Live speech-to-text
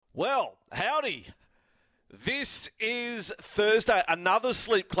Well, howdy. This is Thursday, another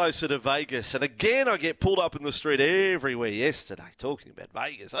sleep closer to Vegas. And again, I get pulled up in the street everywhere yesterday talking about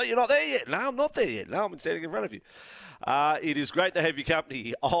Vegas. Oh, you're not there yet? No, I'm not there yet. No, I'm standing in front of you. It is great to have your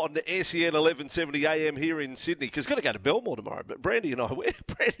company on SEN 1170 AM here in Sydney, because got to go to Belmore tomorrow. But Brandy and I, we're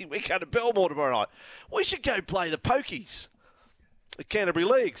going to Belmore tomorrow night. We should go play the Pokies, the Canterbury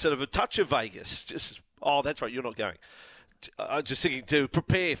League, sort of a touch of Vegas. Oh, that's right, you're not going. I'm just thinking to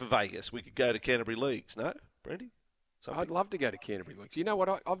prepare for Vegas, we could go to Canterbury Leagues. No, Brandy? I'd love to go to Canterbury Leagues. You know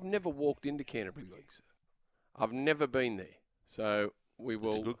what? I've never walked into Canterbury Leagues. I've never been there. So we will.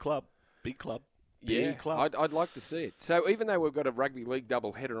 It's a good club. Big club. Yeah, club. I'd like to see it. So even though we've got a rugby league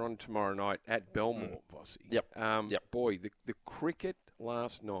doubleheader on tomorrow night at Belmore, Bossy. Yep. Boy, the cricket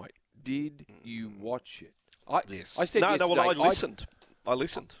last night. Did you watch it? Yes. I said yesterday, I listened. I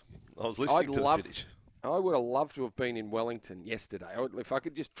was listening to the finish. I would have loved to have been in Wellington yesterday. If I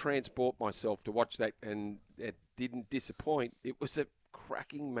could just transport myself to watch that, and it didn't disappoint. It was a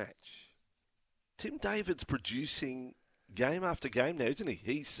cracking match. Tim David's producing game after game now, isn't he?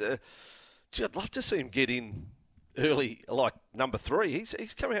 He's. I'd love to see him get in early, like number 3.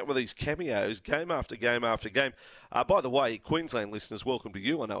 He's coming out with these cameos game after game after game. By the way, Queensland listeners, welcome to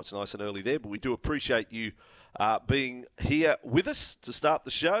you. I know it's nice and early there, but we do appreciate you being here with us to start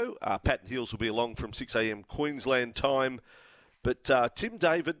the show. Pat and Heels will be along from 6 a.m. Queensland time. But Tim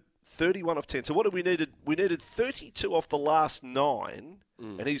David, 31 off 10. So what did we needed? We needed 32 off the last 9,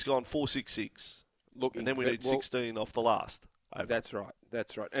 and he's gone 4.66. And then we need 16 off the last. Over. That's right.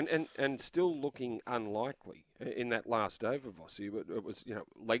 And still looking unlikely in that last over, Vossi. It was,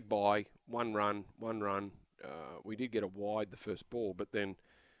 leg by, one run. We did get a wide the first ball, but then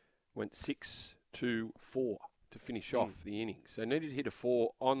went 6-2-4 to finish off the innings. So needed to hit a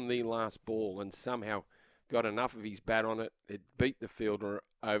 4 on the last ball and somehow got enough of his bat on it. It beat the fielder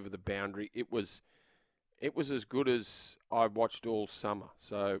over the boundary. It was as good as I watched all summer.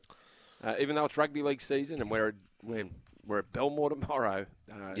 So even though it's rugby league season and we're at Belmore tomorrow.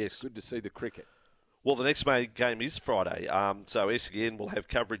 Yes. It's good to see the cricket. Well, the next main game is Friday, so SEN will have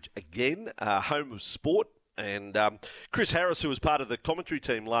coverage again, home of sport. And Chris Harris, who was part of the commentary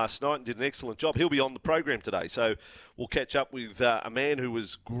team last night and did an excellent job, he'll be on the program today. So we'll catch up with a man who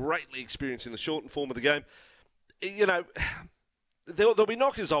was greatly experienced in the shortened form of the game. You know, there'll be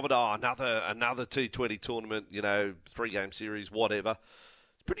knockers of it. Oh, another T20 tournament, 3-game series, whatever.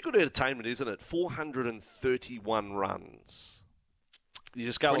 Pretty good entertainment, isn't it? 431 runs. You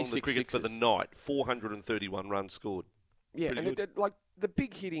just go along the cricket sixes for the night. 431 runs scored. Yeah, pretty and like the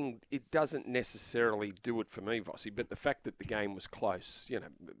big hitting, it doesn't necessarily do it for me, Vossi, but the fact that the game was close,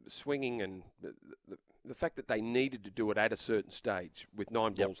 swinging and the fact that they needed to do it at a certain stage with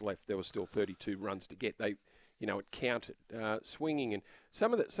 9 balls left, there was still 32 runs to get. It counted. Swinging and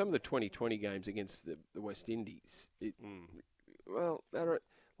some of the 2020 games against the West Indies, well,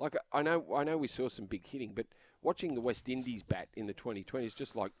 like I know we saw some big hitting, but watching the West Indies bat in the 2020 is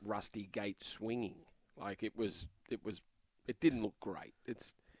just like Rusty Gate swinging. Like it didn't look great.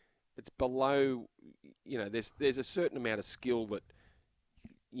 It's below. There's a certain amount of skill that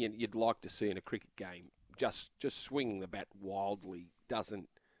you'd like to see in a cricket game. Just swinging the bat wildly doesn't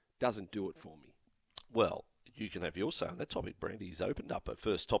do it for me. Well, you can have your say on that topic. Brandy's opened up a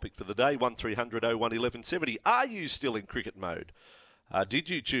first topic for the day, 1300 01 1170. Are you still in cricket mode? Did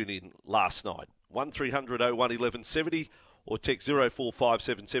you tune in last night? 1300 01 1170 or text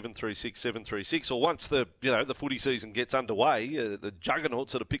 0457736736. Or once the footy season gets underway, the juggernaut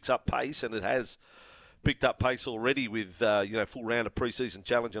sort of picks up pace, and it has picked up pace already with full round of pre-season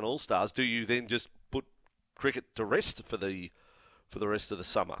challenge and all-stars. Do you then just put cricket to rest for the rest of the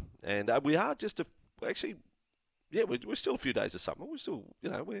summer? And we are just we're still a few days of summer. We're still,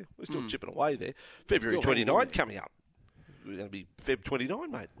 we're still chipping away there. February 29 coming up. We're going to be Feb 29,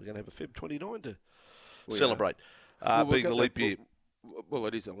 mate. We're going to have a Feb 29 to celebrate being the leap year. Well,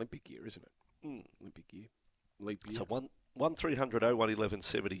 it is Olympic year, isn't it? Olympic year. Leap year. So 1300 01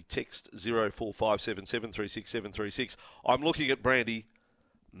 1170. Text 0457736736. I'm looking at Brandy.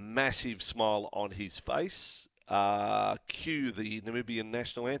 Massive smile on his face. Cue the Namibian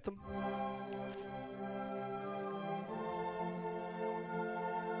national anthem.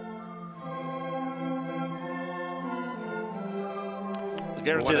 I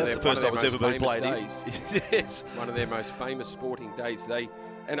guarantee that's the first time it's ever been played. Yes. One of their most famous sporting days. I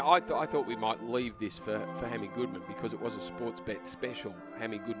thought we might leave this for Hammy Goodman because it was a sports bet special.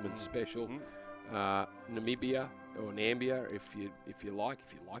 Hammy Goodman special. Namibia or Nambia, if you like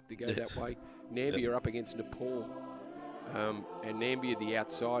to go that way. Nambia up against Nepal, and Nambia the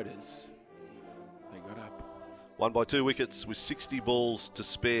outsiders. They got up. won by 2 wickets with 60 balls to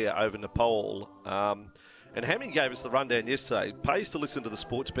spare over Nepal. And Hammy gave us the rundown yesterday. It pays to listen to the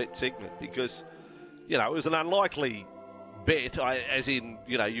sports bet segment because, it was an unlikely bet, as in,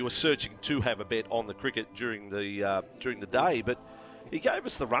 you were searching to have a bet on the cricket during the day, but he gave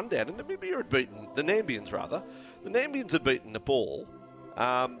us the rundown, and Namibia had beaten, the Nambians rather, the Nambians had beaten Nepal,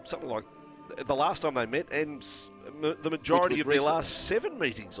 something like the last time they met, and the majority of their last 7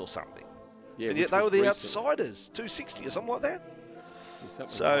 meetings or something. Yeah, and yet they were the outsiders, 260 or something like that.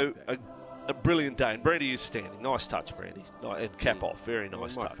 So a brilliant day, and Brandy is standing. Nice touch, Brandy. And cap off, very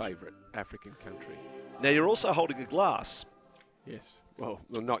nice touch. My favourite African country. Now, you're also holding a glass. Yes. Well,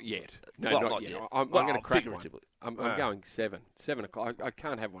 not yet. No, well, not yet. I'm going to crack one. I'm Ah. going 7 o'clock. I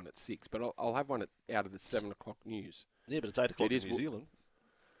can't have one at 6, but I'll have one out of the 7 o'clock news. Yeah, but it's 8 o'clock in New Zealand.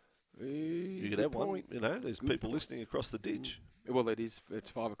 You could have one. There's people listening across the ditch. Well, it's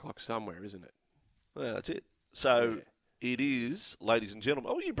 5 o'clock somewhere, isn't it? Well, that's it. So it is, ladies and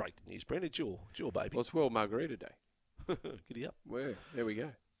gentlemen. Oh, you break the news, Brent. It's your baby. Well, it's World Margarita Day. Giddy up. Well, there we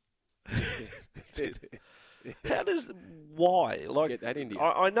go. That's it. Why? Like, get that into you.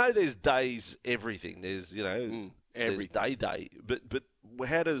 I know there's days, everything. There's, everything. there's day. But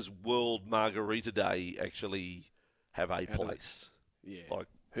how does World Margarita Day actually have a place? Like,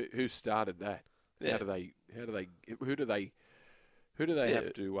 who started that? Yeah. Who do they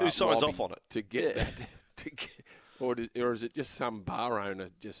have to who signs lobby off on it to get that? Or is it just some bar owner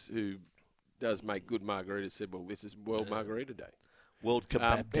who does make good margaritas said, well, this is World Margarita Day. World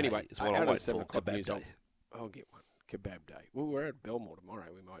Kebab Day anyway, is what out I of wait 7 for. o'clock Kebab news, Day. I'll get one. Kebab Day. Well, we're at Belmore tomorrow.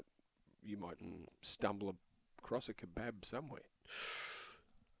 You might stumble across a kebab somewhere.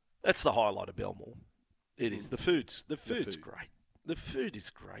 That's the highlight of Belmore. It is. The food's great. The food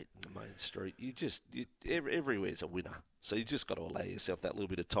is great in the main street. Everywhere's a winner. So you just got to allow yourself that little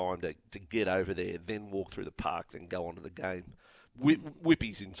bit of time to get over there, then walk through the park, then go on to the game.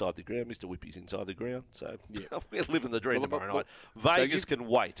 Whippy's inside the ground. Mr. Whippy's inside the ground. So we're living the dream tomorrow night. Vegas can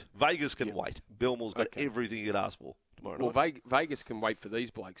wait. Vegas can wait. Belmore's got everything you could ask for tomorrow night. Well, Vegas can wait for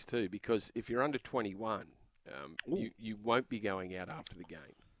these blokes too, because if you're under 21, you won't be going out after the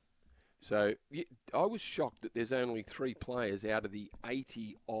game. So I was shocked that there's only 3 players out of the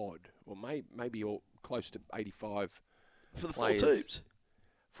 80 odd, or maybe all close to 85 for the players.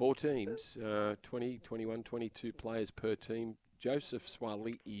 4 teams. 4 teams, 20, 21, 22 players per team. Joseph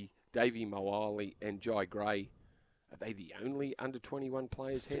Swaliti, Davey Moali, and Jai Gray. Are they the only under 21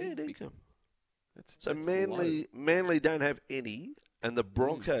 players here? That's Manly don't have any, and the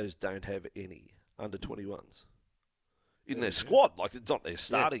Broncos don't have any under 21s in their squad. Like, it's not their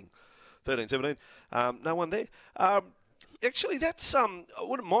starting 13, 17. No one there. Actually, that's I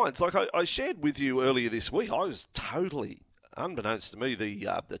wouldn't mind. It's like I shared with you earlier this week. I was totally, unbeknownst to me,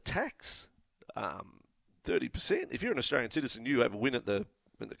 the tax 30%. If you're an Australian citizen, you have a win in the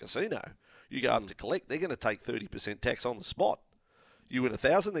casino. You go up to collect. They're going to take 30% tax on the spot. You win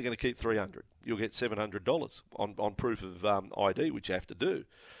 1,000, they're going to keep 300. You'll get $700 on proof of ID, which you have to do.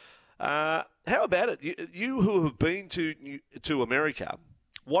 How about it? You who have been to America,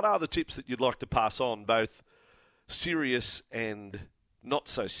 what are the tips that you'd like to pass on, both serious and not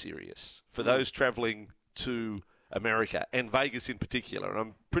so serious, for those travelling to America and Vegas in particular? And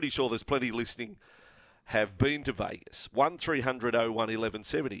I'm pretty sure there's plenty listening have been to Vegas. 1300 01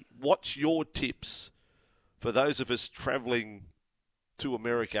 1170. What's your tips for those of us travelling to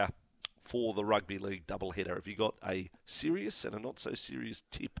America for the rugby league doubleheader? Have you got a serious and a not so serious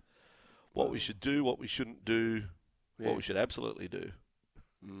tip? What we should do, what we shouldn't do, what we should absolutely do.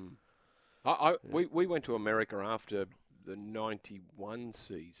 We went to America after the 91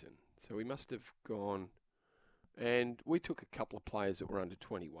 season, so we must have gone, and we took a couple of players that were under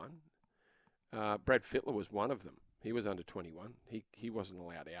 21. Brad Fittler was one of them. He was under 21. He wasn't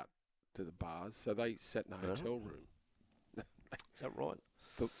allowed out to the bars, so they sat in the hotel room. Is that right?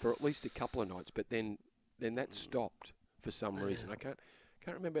 For at least a couple of nights, but then that stopped for some reason. I can't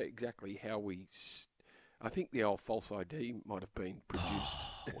remember exactly how we. I think the old false ID might have been produced.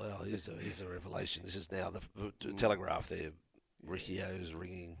 Well, here's a revelation. This is now the Telegraph there. Ricci's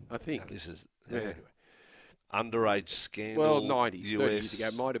ringing. I think this is anyway. Underage scandal. Well, 90s, US. 30 years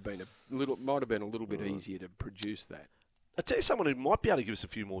ago, might have been a little bit easier to produce that. I'll tell you someone who might be able to give us a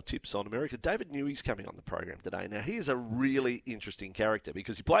few more tips on America. David Newey's coming on the program today. Now, he is a really interesting character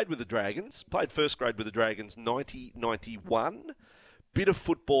because he played with the Dragons, played first grade with the Dragons 90-91, bit of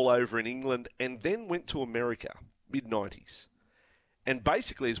football over in England, and then went to America, mid-90s. And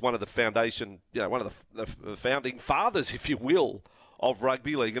basically is one of the foundation, one of the founding fathers, if you will, of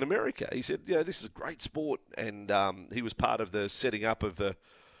rugby league in America. He said, this is a great sport, and he was part of the setting up of the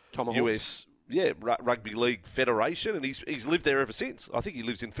Tomahawk. US Rugby League Federation, and he's lived there ever since. I think he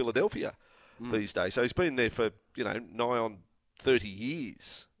lives in Philadelphia these days. So he's been there for, nigh on 30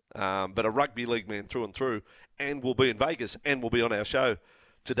 years. But a rugby league man through and through, and will be in Vegas and will be on our show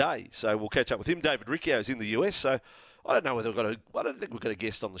today. So we'll catch up with him. David Ricciardo's in the US, so I don't know whether I don't think we've got a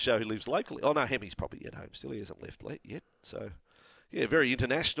guest on the show who lives locally. Oh, no, Hemi's probably at home still. He hasn't left yet. So, yeah, very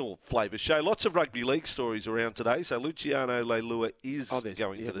international flavour show. Lots of rugby league stories around today. So Luciano Leilua is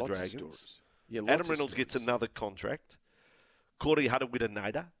going to the Dragons. Adam Reynolds gets another contract. Corey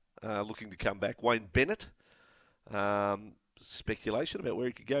Hudawita-Nader looking to come back. Wayne Bennett, speculation about where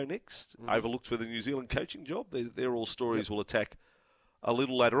he could go next. Overlooked for the New Zealand coaching job. They're all stories we'll attack a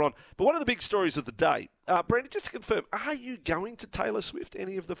little later on. But one of the big stories of the day, Brandon, just to confirm, are you going to Taylor Swift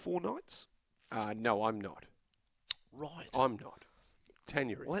any of the 4 nights? No, I'm not. Right. I'm not.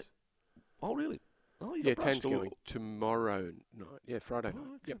 Tanya is. What? Oh, really? Oh, Tanya's going tomorrow night. Yeah, Friday night.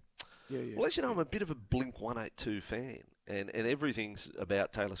 Okay. Yep. Yeah. Well, as you know, I'm a bit of a Blink-182 fan, and everything's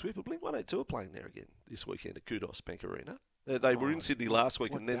about Taylor Swift. But Blink-182 are playing there again this weekend at Kudos Bank Arena. They were in Sydney last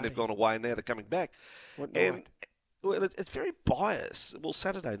week, and then they've gone away, and now they're coming back. What night? Well, it's very biased. Well,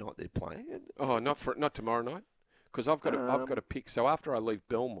 Saturday night they're playing. Not tomorrow night, because I've got to pick. So after I leave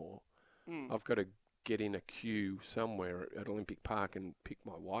Belmore, I've got to get in a queue somewhere at Olympic Park and pick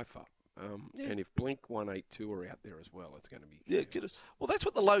my wife up. And if Blink-182 are out there as well, it's going to be chaos. Well, that's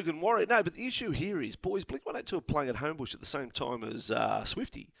what the Logan Warrior. No, but the issue here is, boys, Blink-182 are playing at Homebush at the same time as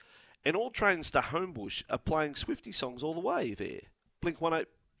Swifty, and all trains to Homebush are playing Swifty songs all the way there. Blink-182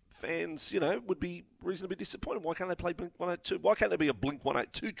 fans, would be reasonably disappointed. Why can't they play Blink-182? Why can't there be a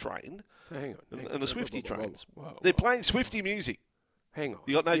Blink-182 train? So hang on. And the Swifty trains? Whoa. They're playing Swifty music. Hang on.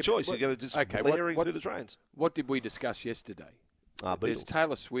 You got no choice. You're going to just blaring through the trains. What did we discuss yesterday? There's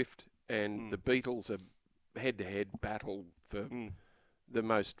Taylor Swift and the Beatles are head-to-head battle for the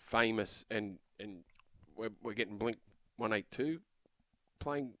most famous, and we're getting Blink-182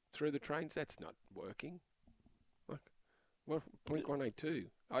 playing through the trains. That's not working. What Blink-182?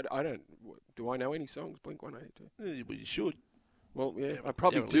 I don't. Do I know any songs Blink-182? Yeah, well, you should. Well, yeah, I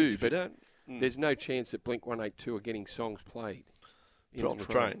probably do, but there's no chance that Blink-182 are getting songs played on the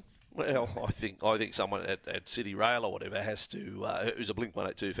train. Well, I think someone at City Rail or whatever has to, who's a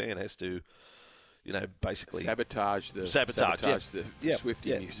Blink-182 fan, has to, basically sabotage the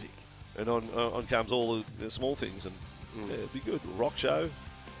Swifty music. And on comes all the small things, and it'd be good. Rock show.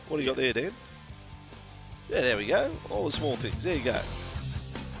 What do you got there, Dan? Yeah, there we go. All the small things. There you go.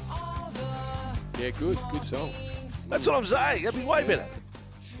 Yeah, good song. That's what I'm saying. That'd be way better.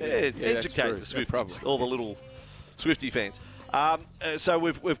 Educate the Swifties, all the little Swifty fans. So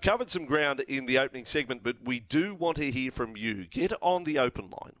we've covered some ground in the opening segment, but we do want to hear from you. Get on the open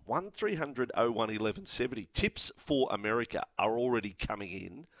line, 1300 01 1170. Tips for America are already coming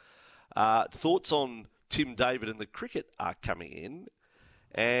in. Thoughts on Tim David and the cricket are coming in.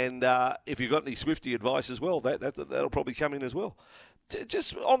 And if you've got any Swifty advice as well, that'll probably come in as well.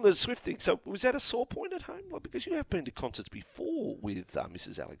 Just on the Swift thing, so was that a sore point at home? Like, because you have been to concerts before with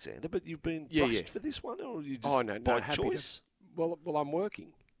Mrs. Alexander, but you've been rushed for this one, or you just by choice? Well, I'm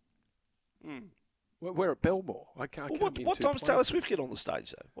working. We're at Belmore. I can't. What time's Taylor Swift get on the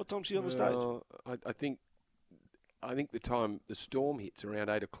stage though? What time's she on the stage? I think the time the storm hits around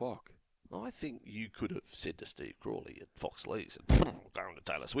 8 o'clock. I think you could have said to Steve Crawley at Fox Leagues, going to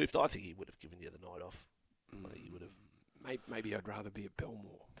Taylor Swift. I think he would have given you the night off. He would have. Maybe I'd rather be at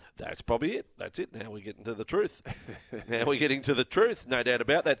Belmore. That's probably it. That's it. Now we're getting to the truth. No doubt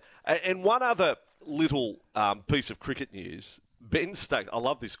about that. And one other little piece of cricket news. Ben Stokes, I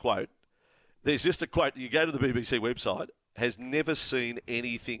love this quote. There's just a quote. You go to the BBC website, has never seen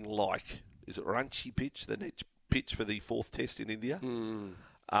anything like, is it Ranchi pitch, the next pitch for the 4th test in India?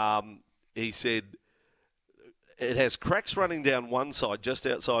 He said, it has cracks running down one side, just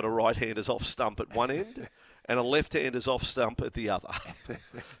outside a right-hander's off stump at one end, and a left-hander's off stump at the other.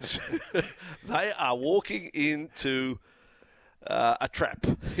 So they are walking into a trap,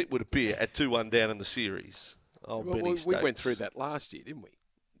 it would appear, at 2-1 down in the series. We went through that last year, didn't we?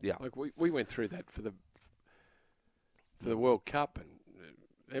 Yeah. Like we went through that for the World Cup and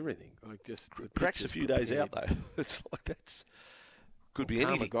everything. Like just cracks a few days out though. It's like could be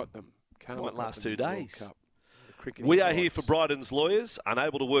anything. Got them. Might last 2 days. We are here for Bryden's Lawyers.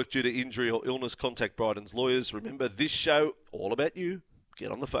 Unable to work due to injury or illness, contact Bryden's Lawyers. Remember, this show, all about you.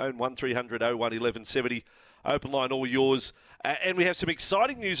 Get on the phone, 1300 01 1170. Open line, all yours. And we have some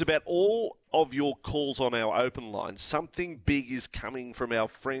exciting news about all of your calls on our open line. Something big is coming from our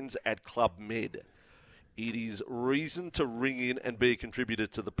friends at Club Med. It is reason to ring in and be a contributor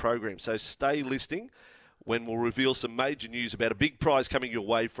to the program. So stay listening. when we'll reveal some major news about a big prize coming your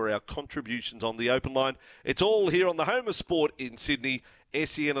way for our contributions on the open line. It's all here on the home of sport in Sydney,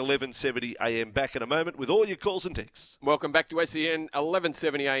 SEN 1170 AM. Back in a moment with all your calls and texts. Welcome back to SEN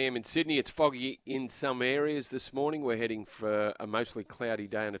 1170 AM in Sydney. It's foggy in some areas this morning. We're heading for a mostly cloudy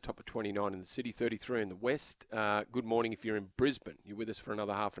day on a top of 29 in the city, 33 in the west. Good morning if you're in Brisbane. You're with us for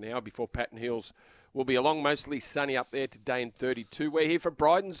another half an hour before Patton Hills will be along, mostly sunny up there today in 32. We're here for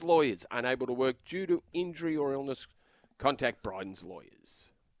Bryden's Lawyers. Unable to work due to injury or illness, contact Bryden's Lawyers.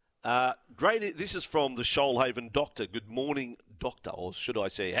 Great. This is from the Shoalhaven Doctor. Good morning, Doctor. Or should I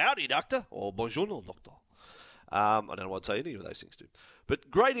say, howdy, Doctor? Or bonjour, Doctor. I don't know what to say any of those things to. But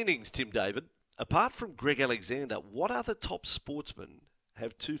great innings, Tim David. Apart from Greg Alexander, what other top sportsmen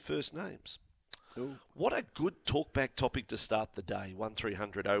have two first names? Ooh. What a good talkback topic to start the day.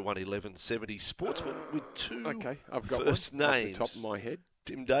 1300 01 1170. Sportsmen with two I've got first one names. off the top of my head.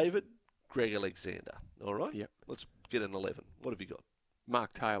 Tim David, Greg Alexander. All right? Yep. Let's get an 11. What have you got?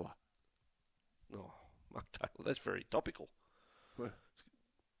 Mark Taylor. Oh, Mark Taylor. That's very topical. Well,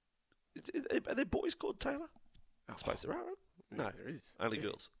 Are there boys called Taylor? I suppose there are, right? No, there is. only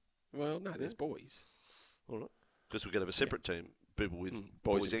girls. Well, no, there's boys. All right. Because we're going to have a separate team, people with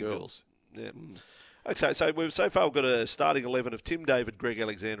Boys and girls. Yeah. Okay, so we've got a starting 11 of Tim David, Greg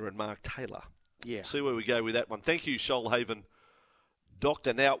Alexander and Mark Taylor. Yeah. See where we go with that one. Thank you, Shoalhaven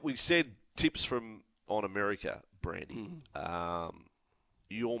Doctor. Now, we said tips from On America, Brandy.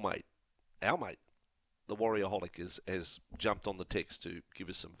 Your mate, our mate, the Warriorholic, has jumped on the text to give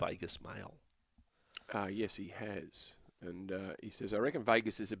us some Vegas mail. Yes, he has. And he says, I reckon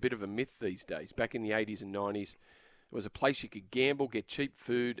Vegas is a bit of a myth these days. Back in the 80s and 90s, it was a place you could gamble, get cheap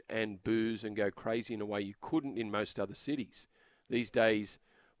food and booze and go crazy in a way you couldn't in most other cities. These days,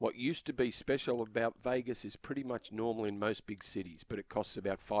 what used to be special about Vegas is pretty much normal in most big cities, but it costs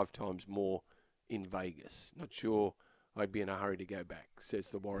about 5 times more in Vegas. Not sure I'd be in a hurry to go back, says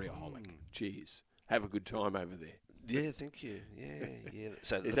the Warriorholic. Cheers. Have a good time over there. Yeah, thank you. Yeah.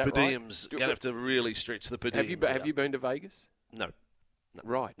 So Is the that per right? diems, you're going to have to really stretch the per diems. Have you been to Vegas? No.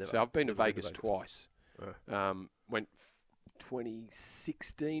 Right. Never. So I've been to Never Vegas twice. Went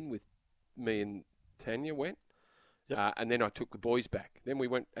 2016 with me and Tanya went. Yep. And then I took the boys back. Then we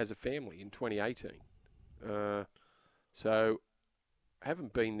went as a family in 2018. So I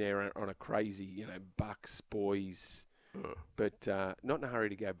haven't been there on a crazy, Bucks, boys, but not in a hurry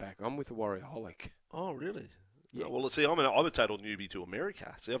to go back. I'm with the Warriorholic. Oh, really? Yeah. Well, see, I'm a total newbie to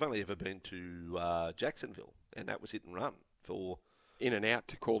America. See, I've only ever been to Jacksonville, and that was hit and run for In and out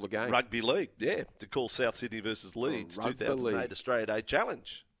to call the game. Rugby League, to call South Sydney versus Leeds, Rugby 2008 League. Australia Day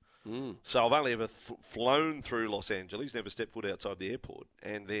Challenge. So I've only ever flown through Los Angeles, never stepped foot outside the airport,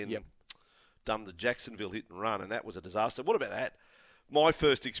 and then done the Jacksonville hit and run, and that was a disaster. What about that? My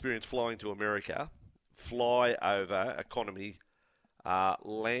first experience flying to America, fly over economy,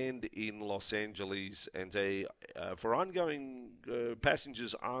 land in Los Angeles, and say, for ongoing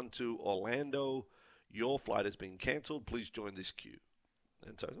passengers on to Orlando, your flight has been cancelled. Please join this queue.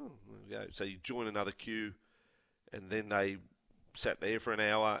 And so, so you join another queue, and then they sat there for an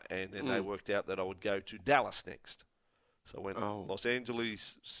hour, and then they worked out that I would go to Dallas next. So I went Los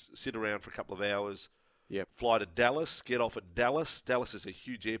Angeles, sit around for a couple of hours, fly to Dallas, get off at Dallas. Dallas is a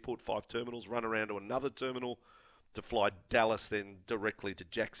huge airport, 5 terminals, run around to another terminal to fly Dallas then directly to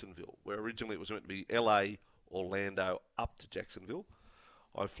Jacksonville, where originally it was meant to be LA, Orlando, up to Jacksonville.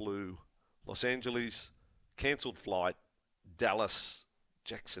 I flew Los Angeles, cancelled flight, Dallas,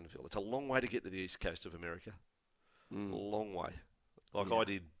 Jacksonville. It's a long way to get to the east coast of America. A long way.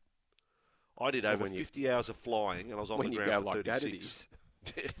 I did over 50 hours of flying, and I was on the ground for 36.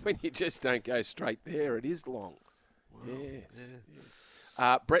 When you just don't go straight there, it is long. Wow.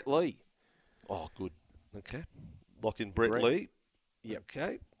 Yes. Brett Lee. Oh, good. Okay. Lock in Brett Lee. Yep.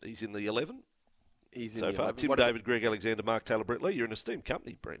 Okay. He's in the 11. He's in so the far. 11. Tim David, Greg Alexander, Mark Taylor, Brett Lee. You're an esteemed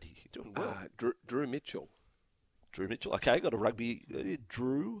company, Brenty. You're doing well. Drew Mitchell. Drew Mitchell. Okay, got a rugby.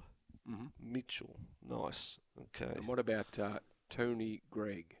 Drew Mitchell. Nice. Okay. And what about Tony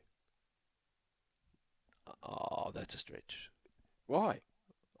Gregg? Oh, that's a stretch. Why?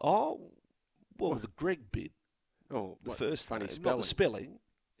 Oh, well, the Greg bit. Oh, the first funny name, spelling. not the spelling.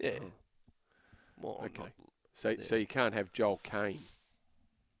 Yeah. Oh. Well, okay. So you can't have Joel Kane.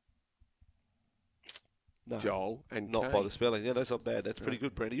 No, Joel and not Kane. by the spelling. Yeah, that's not bad. That's pretty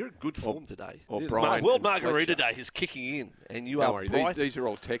good, Brandy. You're in good form today. Or Brian World and Margarita Fletcher. Day is kicking in, and you Don't are worry, bright. these are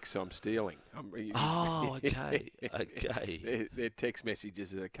all texts I'm stealing. Oh, okay. Okay. They're text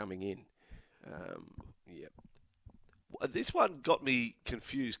messages that are coming in. Yep. This one got me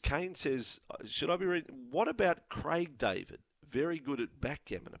confused. Kane says, should I be reading? What about Craig David? Very good at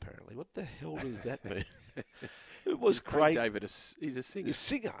backgammon, apparently. What the hell does that mean? It was Craig Craig David. He's a singer. The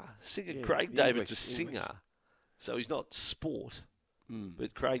singer. Yeah, Craig David's a singer. So he's not sport.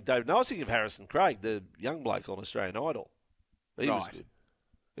 But Craig David. No, I was thinking of Harrison Craig, the young bloke on Australian Idol. He was good.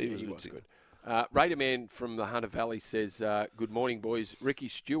 He was good. Raider Man from the Hunter Valley says, good morning, boys. Ricky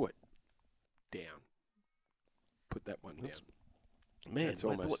Stewart. Down. Put that one down. Man, that's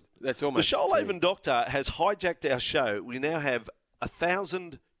almost. The Shoalhaven Doctor has hijacked our show. We now have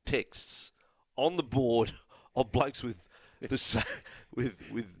 1,000 texts on the board of blokes with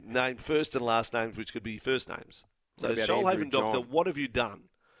name, first and last names, which could be first names. So, Shoalhaven Doctor, what have you done?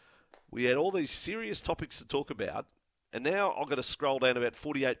 We had all these serious topics to talk about, and now I've got to scroll down about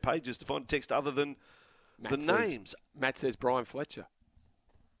 48 pages to find a text other than names. Matt says Brian Fletcher.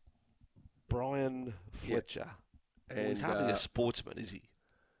 Brian Fletcher. Yep. And he's hardly a sportsman, is he?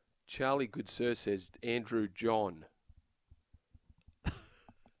 Charlie Goodsir says Andrew John.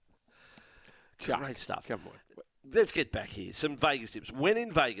 Great stuff. Come on. Let's get back here. Some Vegas tips. When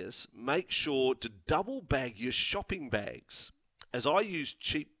in Vegas, make sure to double bag your shopping bags. As I use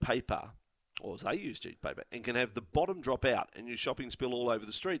cheap paper, or as they use cheap paper, and can have the bottom drop out and your shopping spill all over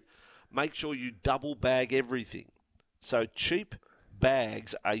the street, make sure you double bag everything. So cheap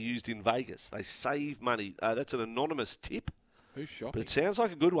bags are used in Vegas. They save money. That's an anonymous tip. Who's shopping? But it sounds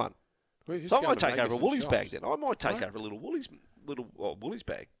like a good one. So I might take over a Woolies bag then. I might take over a little Woolies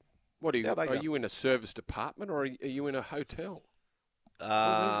bag. What are you in a service department or are you in a hotel?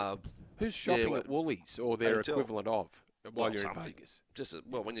 Who's shopping at Woolies or their equivalent of while you're in Vegas?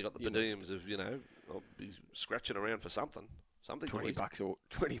 When you got the per diems of I'll be scratching around for something. $20 or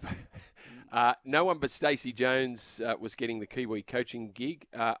 $20. No one but Stacey Jones was getting the Kiwi coaching gig.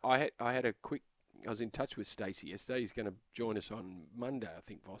 I was in touch with Stacey yesterday. He's going to join us on Monday, I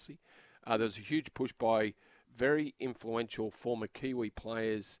think, Vossi. There was a huge push by very influential former Kiwi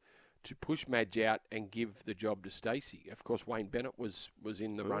players to push Madge out and give the job to Stacey. Of course, Wayne Bennett was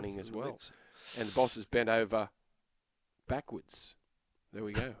in the running as well. And the boss has bent over backwards. There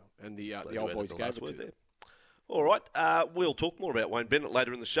we go. And the old boys gave it to them. All right, we'll talk more about Wayne Bennett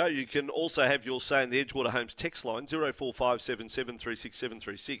later in the show. You can also have your say in the Edgewater Homes text line,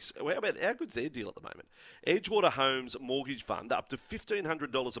 0457736736. How good's their deal at the moment? Edgewater Homes Mortgage Fund, up to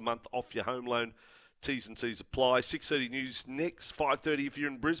 $1,500 a month off your home loan. T's and C's apply. 6:30 news next, 5:30 if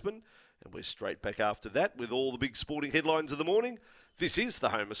you're in Brisbane. And we're straight back after that with all the big sporting headlines of the morning. This is the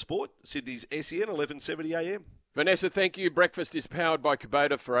home of sport, Sydney's SEN, 1170 AM. Vanessa, thank you. Breakfast is powered by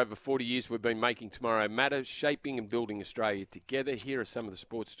Kubota. For over 40 years, we've been making tomorrow matter, shaping and building Australia together. Here are some of the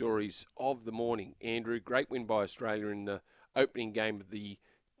sports stories of the morning. Andrew, great win by Australia in the opening game of the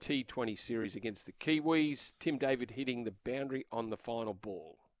T20 series against the Kiwis. Tim David hitting the boundary on the final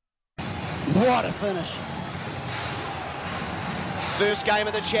ball. What a finish. First game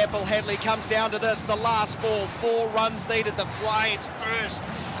of the Chapel. Hadley comes down to this. The last ball. 4 runs needed. The Flames burst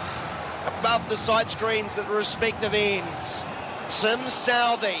above the side screens at respective ends. Tim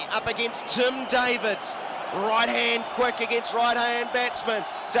Southey up against Tim David. Right hand quick against right hand batsman.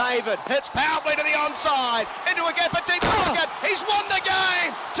 David hits powerfully to the onside. Into a gap at deep pocket. He's won the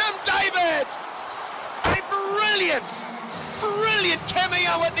game. Tim David. A brilliant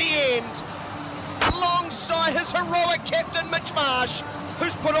cameo at the end. Alongside his heroic captain Mitch Marsh,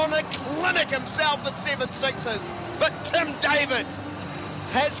 who's put on a clinic himself with 7 sixes. But Tim David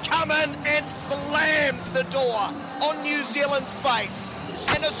has come in and slammed the door on New Zealand's face.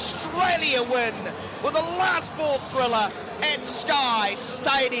 An Australia win with a last ball thriller at Sky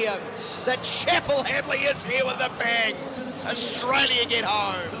Stadium. The Chapel Hadley is here with a bang. Australia get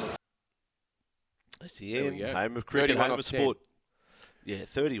home. That's the end. Home of cricket, home of sport. Yeah,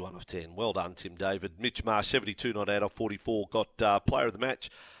 31 off 10. Well done, Tim David. Mitch Marsh, 72 not out of 44, got player of the match.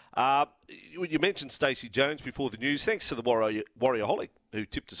 You mentioned Stacey Jones before the news. Thanks to the Warriorholic who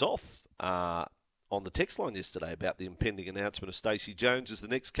tipped us off on the text line yesterday about the impending announcement of Stacey Jones as the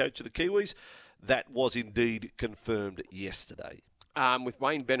next coach of the Kiwis. That was indeed confirmed yesterday. With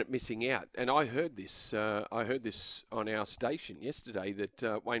Wayne Bennett missing out, and I heard this on our station yesterday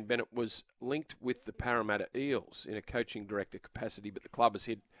that Wayne Bennett was linked with the Parramatta Eels in a coaching director capacity, but the club has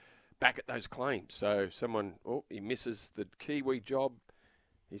hit back at those claims. So he misses the Kiwi job,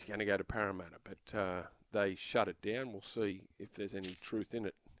 he's going to go to Parramatta, but they shut it down. We'll see if there's any truth in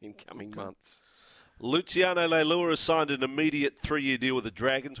it in coming months. Luciano Leilua has signed an immediate 3-year deal with the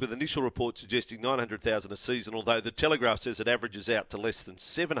Dragons, with initial reports suggesting $900,000 a season, although the Telegraph says it averages out to less than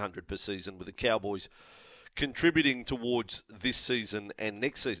 $700 per season, with the Cowboys contributing towards this season and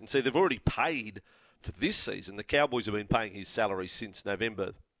next season. See, they've already paid for this season. The Cowboys have been paying his salary since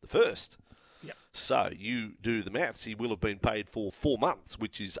November the 1st. Yep. So you do the maths. He will have been paid for 4 months,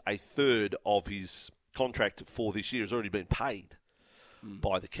 which is a third of his contract for this year has already been paid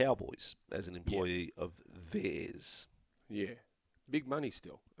by the Cowboys as an employee of theirs. Yeah, big money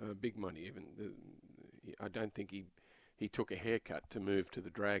still. Big money. I don't think he took a haircut to move to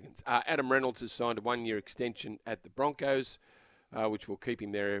the Dragons. Adam Reynolds has signed a 1-year extension at the Broncos, which will keep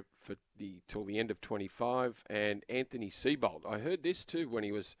him there till the end of 25. And Anthony Seibold, I heard this too when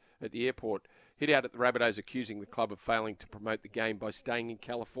he was at the airport, hit out at the Rabbitohs accusing the club of failing to promote the game by staying in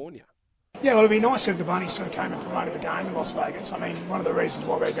California. Yeah, well, it'd be nice if the Bunnies sort of came and promoted the game in Las Vegas. I mean, one of the reasons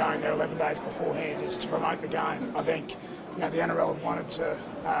why we're going there 11 days beforehand is to promote the game. I think the NRL have wanted to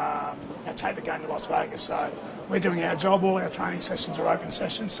take the game to Las Vegas, so we're doing our job. All our training sessions are open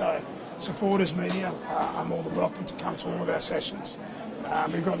sessions, so supporters, media are more than welcome to come to all of our sessions.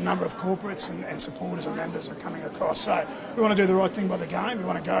 We've got a number of corporates and supporters and members are coming across. So we want to do the right thing by the game. We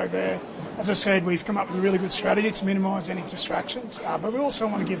want to go there. As I said, we've come up with a really good strategy to minimise any distractions. But we also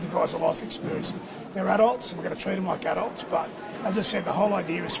want to give the guys a life experience. They're adults and we're going to treat them like adults. But as I said, the whole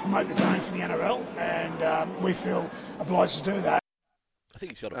idea is to promote the game for the NRL and we feel obliged to do that. I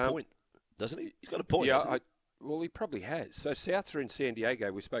think he's got a point, doesn't he? He's got a point. Yeah, well, he probably has. So Souths are in San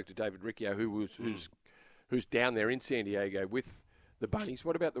Diego. We spoke to David Riccio, who's down there in San Diego with the Bunnies.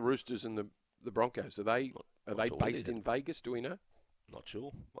 What about the Roosters and the Broncos? Are they based in Vegas? Do we know? Not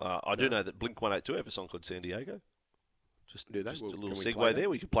sure. I do know that Blink-182 have a song called San Diego. Just a little segue there.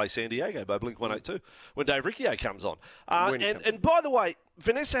 We could play San Diego by Blink-182 when Dave Riccio comes on. And by the way,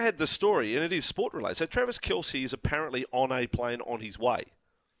 Vanessa had the story, and it is sport-related. So Travis Kelce is apparently on a plane on his way.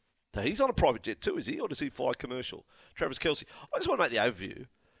 So he's on a private jet too, is he? Or does he fly commercial? Travis Kelce. I just want to make the overview.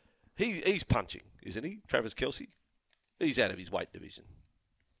 He's punching, isn't he, Travis Kelce? He's out of his weight division.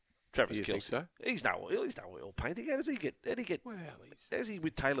 Travis Kelce. Think so? He's no oil painting. How does he get? Well, how's he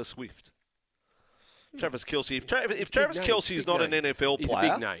with Taylor Swift? Travis Kelce. If Travis Kelce is not an NFL player, he's a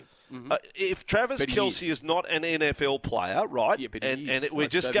big name. Mm-hmm. If Travis Kelce is not an NFL player, right? Yeah, but we're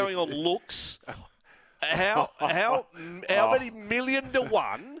just going on looks. How many million to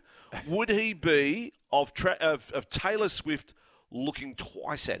one would he be of Taylor Swift looking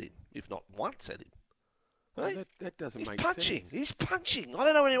twice at him, if not once at him? Well, that doesn't make sense. He's punching. I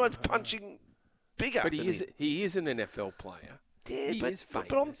don't know anyone's punching bigger. But he is an NFL player. Yeah, he is famous.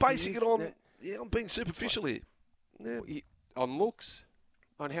 But I'm basing it on. I'm being superficial here. Yeah. On looks,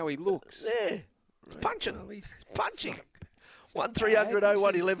 on how he looks. Yeah, he's punching. Well, he's punching. 1300 01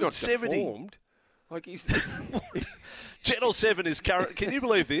 1170. Like he's. Channel 7 is current. Can you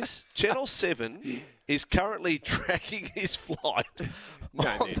believe this? Channel 7 is currently tracking his flight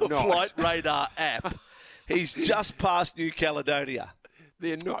on the Flight Radar app. He's just past New Caledonia.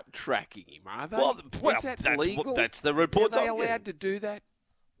 They're not tracking him, are they? Well, is that legal? That's the report. Are they allowed to do that?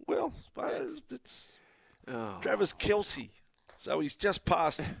 Well, it's Travis Kelce. So he's just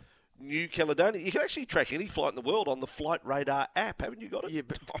past New Caledonia. You can actually track any flight in the world on the Flight Radar app. Haven't you got it? Yeah,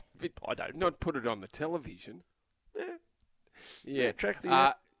 but I don't. Not put it on the television. Yeah. Track the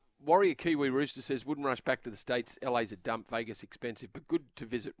app. Warrior Kiwi Rooster says, wouldn't rush back to the States. LA's a dump. Vegas expensive, but good to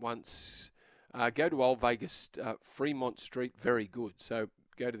visit once. Go to Old Vegas, Fremont Street, very good. So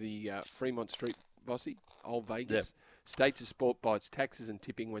go to the Fremont Street, Vossi, Old Vegas. Yep. States are sport by its taxes and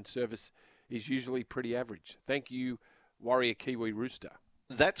tipping when service is usually pretty average. Thank you, Warrior Kiwi Rooster.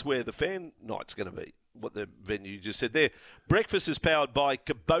 That's where the fan night's going to be, what the venue just said there. Breakfast is powered by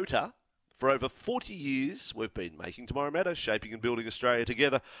Kubota. For over 40 years, we've been making tomorrow matter, shaping and building Australia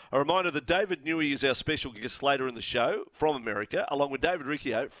together. A reminder that David Newey is our special guest later in the show from America, along with David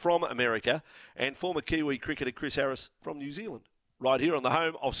Riccio from America and former Kiwi cricketer Chris Harris from New Zealand. Right here on the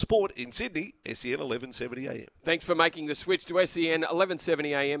home of sport in Sydney, SEN 1170 AM. Thanks for making the switch to SEN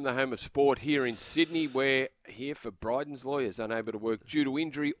 1170 AM, the home of sport here in Sydney. We're here for Bryden's lawyers unable to work due to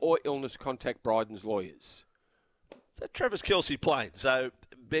injury or illness. Contact Bryden's lawyers. That Travis Kelce plane. So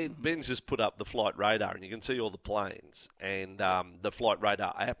Ben's just put up the Flight Radar, and you can see all the planes and the Flight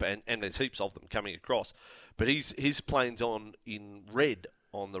Radar app, and there's heaps of them coming across. But his plane's on in red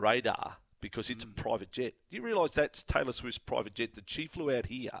on the radar because it's a private jet. Do you realise that's Taylor Swift's private jet that she flew out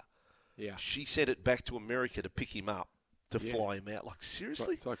here? Yeah. She sent it back to America to pick him up, to fly him out. Like,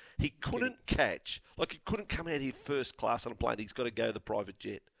 seriously? It's like he couldn't he couldn't come out here first class on a plane. He's got to go the private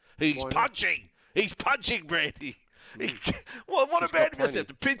jet. He's punching. He's punching, Brandy. What a man must have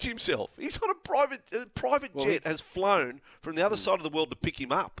to pinch himself. He's got a private jet has flown from the other side of the world to pick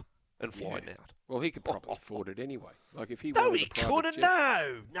him up and fly him out. Well, he could probably afford it anyway. Like if he no, wanted he a private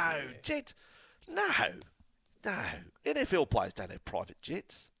couldn't. Jet. Jets. No. NFL players don't have private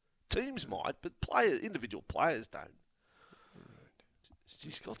jets. Teams might, but individual players don't.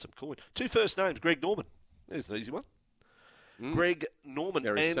 She's got some coin. 2 first names, Greg Norman. There's an easy one. Greg Norman.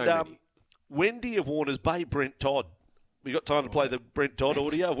 There is and so many. Wendy of Warners Bay, Brent Todd. We got time to play the Brent Todd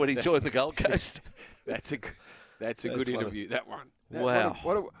audio of when he joined the Gold Coast. That's a good interview. That one. Wow.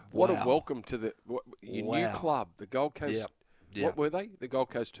 What a welcome to your new club, the Gold Coast. Yep. Yep. What were they? The Gold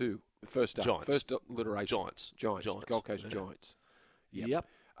Coast 2. The first up. Giants. First iteration. Giants. Gold Coast Giants. Yep.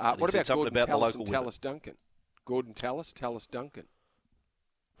 What about Gordon the Tallis local and Tallis Duncan? Gordon Tallis Duncan.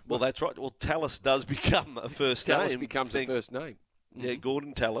 Well, that's right. Well, Tallis does become a first name. Tallis becomes a first name. Yeah,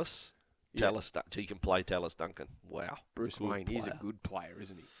 Gordon Tallis. Tallis, he can play Tallis Duncan. Wow. Bruce Good Wayne, he's a player. good player,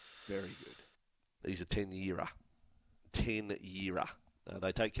 isn't he? Very good. He's a 10-yearer. 10-yearer.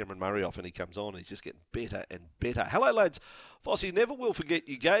 They take Cameron Murray off and he comes on and he's just getting better and better. Hello, lads. Fossey, never will forget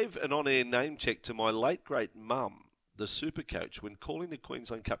you gave an on-air name check to my late great mum, the super coach, when calling the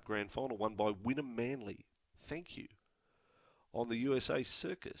Queensland Cup Grand Final won by Wynnum Manly. Thank you. On the USA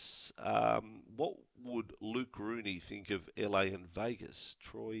Circus, what would Luke Rooney think of LA and Vegas,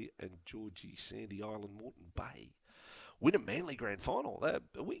 Troy and Georgie, Sandy Island, Moreton Bay? Wynnum Manly Grand Final. Are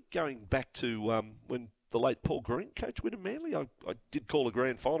we going back to when the late Paul Green coached Wynnum Manly? I did call a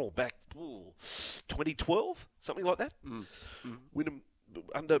Grand Final back 2012, something like that. Wynnum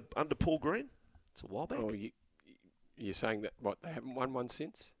under Paul Green. It's a while back. Oh, you're saying that they haven't won one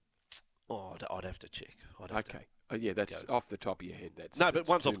since? Oh, I'd have to check. Okay. Yeah, that's off the top of your head. But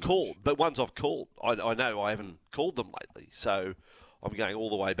ones I've called. I know I haven't called them lately, so I'm going all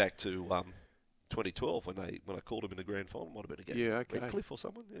the way back to 2012 when I called him in the grand final. Might have been against Redcliffe or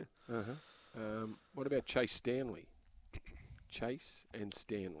someone. Yeah. What about Chase Stanley? Chase and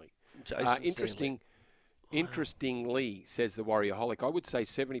Stanley. Interestingly, says the Warriorholic, I would say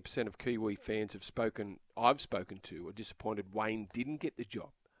 70% of Kiwi fans I've spoken to are disappointed Wayne didn't get the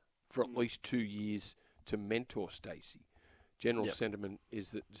job for at least 2 years to mentor Stacey. General sentiment is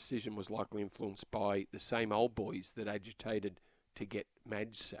that the decision was likely influenced by the same old boys that agitated to get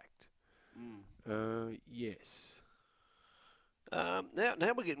Madge sacked. Yes. Now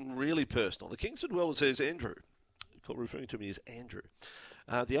we're getting really personal. The Kingsford Welder says, Andrew, referring to me as Andrew,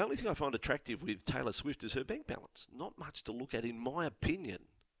 the only thing I find attractive with Taylor Swift is her bank balance. Not much to look at, in my opinion.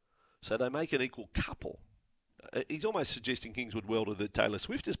 So they make an equal couple. He's almost suggesting Kingswood Welder that Taylor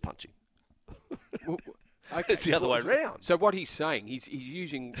Swift is punching. Well, okay. It's the other way around. So what he's saying, he's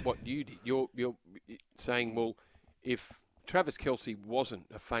using what you did. You're saying, well, if Travis Kelce wasn't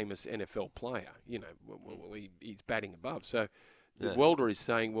a famous NFL player, he's batting above. So the Welder is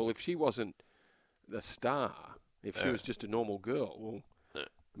saying, well, if she wasn't the star, if she was just a normal girl, well,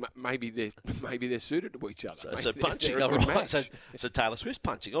 maybe they're suited to each other. So punching, all right. So Taylor Swift's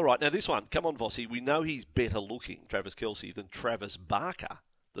punching. All right, now this one, come on, Vossi. We know he's better looking, Travis Kelce, than Travis Barker,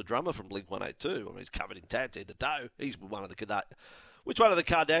 the drummer from Blink-182. I mean, he's covered in tats head to toe. He's one of the Which one of the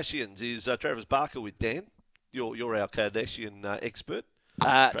Kardashians is Travis Barker with, Dan? You're our Kardashian expert.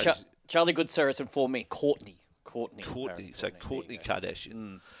 Charlie Goodsir has informed me, Courtney. So Courtney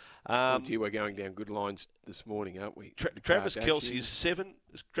Kardashian. We're going down good lines this morning, aren't we? Travis Kelce is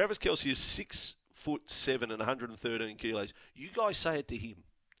 6'7" and 113 kilos. You guys say it to him,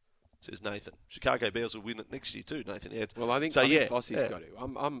 says Nathan. Chicago Bears will win it next year too, Nathan adds. Well, I think Vossi's got to.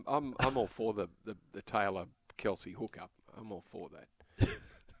 I'm all for the Taylor Kelce hookup. I'm all for that.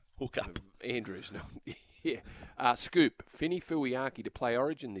 Hookup. Andrew's no. Yeah. Scoop. Finny Fuiaki to play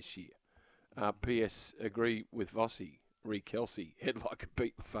Origin this year. P.S. Agree with Vossi. Re Kelce. Head like a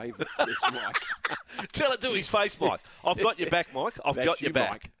beaten favourite. Yes, Mike. Tell it to his face, Mike. I've got your back, Mike. I've got your back.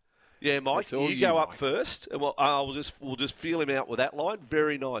 Mike. Yeah, Mike. You go up first. And we'll just feel him out with that line.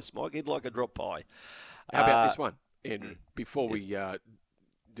 Very nice, Mike. Head like a drop pie. How about this one, Andrew? Before we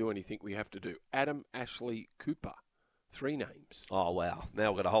do anything we have to do. Adam Ashley Cooper. 3 names. Oh, wow.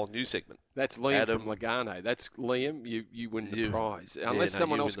 Now we've got a whole new segment. That's Liam from Lugano. That's Liam. You win the prize. Unless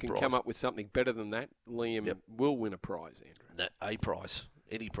someone else can come up with something better than that, Liam will win a prize, Andrew. A prize.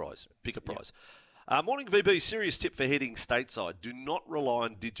 Any prize. Pick a prize. Morning VB, serious tip for heading stateside. Do not rely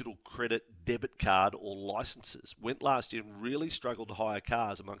on digital credit, debit card or licences. Went last year and really struggled to hire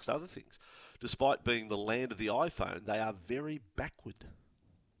cars, amongst other things. Despite being the land of the iPhone, they are very backward.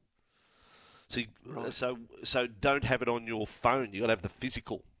 So don't have it on your phone. You've got to have the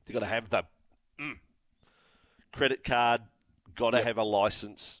physical. You've got to have the credit card, got to have a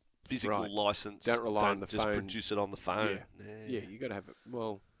license, physical license. Don't rely on the just phone. Produce it on the phone. Yeah, you got to have it.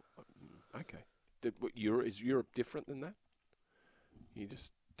 Well, okay. Is Europe different than that? You just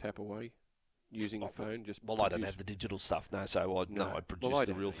tap away using a phone? I don't have the digital stuff, no, so I produce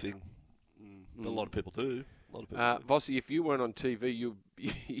the real thing. But a lot of people do. Vossi, if you weren't on TV,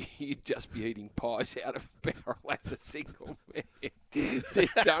 you'd just be eating pies out of a barrel as a single man, says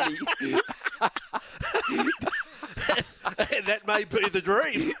Tony. That may be the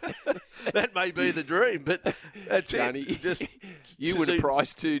dream. that may be the dream, but that's Dunny, it. Just you to win a see-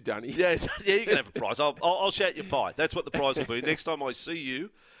 prize too, Dunny. Yeah, you can have a prize. I'll shout you pie. That's what the prize will be. Next time I see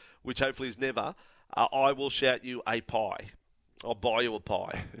you, which hopefully is never, I will shout you a pie. I'll buy you a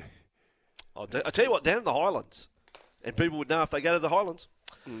pie. I'll tell you what, down in the Highlands, and people would know if they go to the Highlands,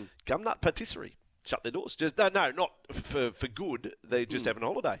 Gumnut Patisserie shut their doors. Just no, not for good. They're just having a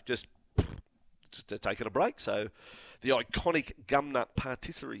holiday. Just taking a break. So the iconic Gumnut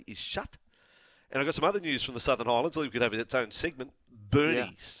Patisserie is shut. And I've got some other news from the Southern Highlands. We could have its own segment.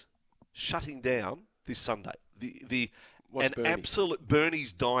 Bernie's shutting down this Sunday. What's Bernie's? Absolute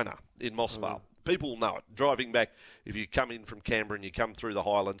Bernie's Diner in Mossvale. People know it. Driving back, if you come in from Canberra and you come through the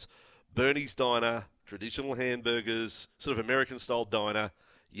Highlands, Bernie's Diner, traditional hamburgers, sort of American-style diner.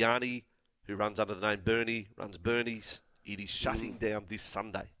 Yanni, who runs under the name Bernie, runs Bernie's. It is shutting down this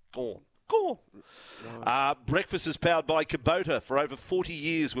Sunday. Gone. Breakfast is powered by Kubota. For over 40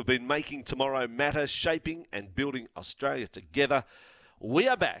 years, we've been making tomorrow matter, shaping and building Australia together. We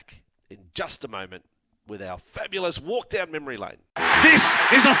are back in just a moment with our fabulous walk down memory lane. This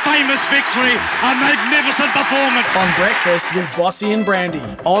is a famous victory, a magnificent performance. On Breakfast with Vossi and Brandy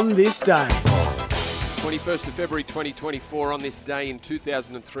on this day. 21st of February 2024, on this day in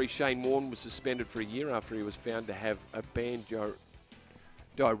 2003, Shane Warne was suspended for a year after he was found to have a banned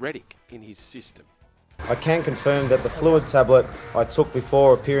diuretic in his system. I can confirm that the fluid tablet I took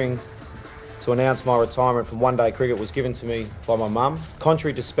before appearing to announce my retirement from one-day cricket was given to me by my mum.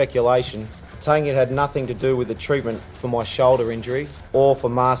 Contrary to speculation, saying it had nothing to do with the treatment for my shoulder injury or for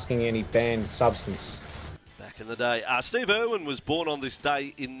masking any banned substance. Back in the day. Steve Irwin was born on this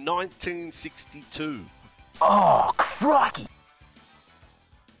day in 1962. Oh, crikey.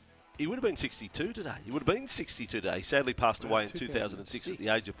 He would have been 62 today. He would have been 62 today. He sadly passed away in 2006 at the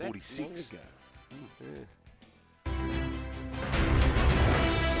age of 46.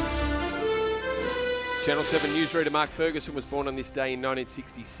 Channel 7 newsreader Mark Ferguson was born on this day in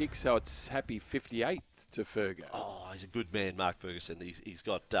 1966, so it's happy 58th to Fergo. Oh, he's a good man, Mark Ferguson. He's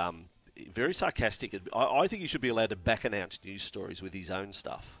got very sarcastic. I think he should be allowed to back announce news stories with his own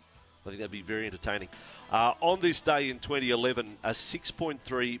stuff. I think that'd be very entertaining. On this day in 2011, a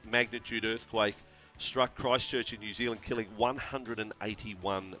 6.3 magnitude earthquake struck Christchurch in New Zealand, killing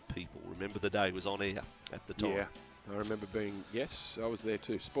 181 people. Remember the day, was on air at the time. Yeah, I remember I was there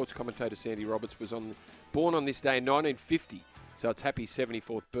too. Sports commentator Sandy Roberts was born on this day in 1950, so it's happy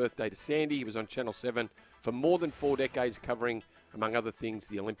 74th birthday to Sandy. He was on Channel 7 for more than 4 decades, covering, among other things,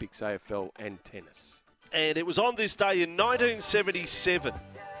 the Olympics, AFL and tennis. And it was on this day in 1977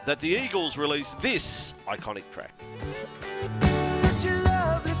 that the Eagles released this iconic track. Such a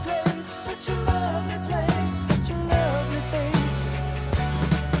lovely place, such a lovely place, such a lovely face.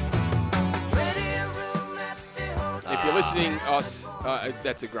 If you're listening,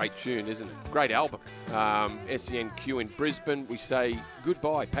 that's a great tune, isn't it? Great album. SENQ in Brisbane. We say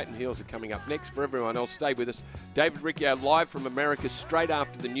goodbye. Patton Hills are coming up next. For everyone else, stay with us. David Riccio live from America straight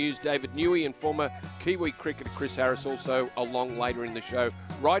after the news. David Newey and former Kiwi cricketer Chris Harris also along later in the show,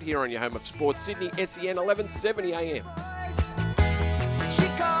 right here on your home of sports, Sydney, SEN 1170 AM.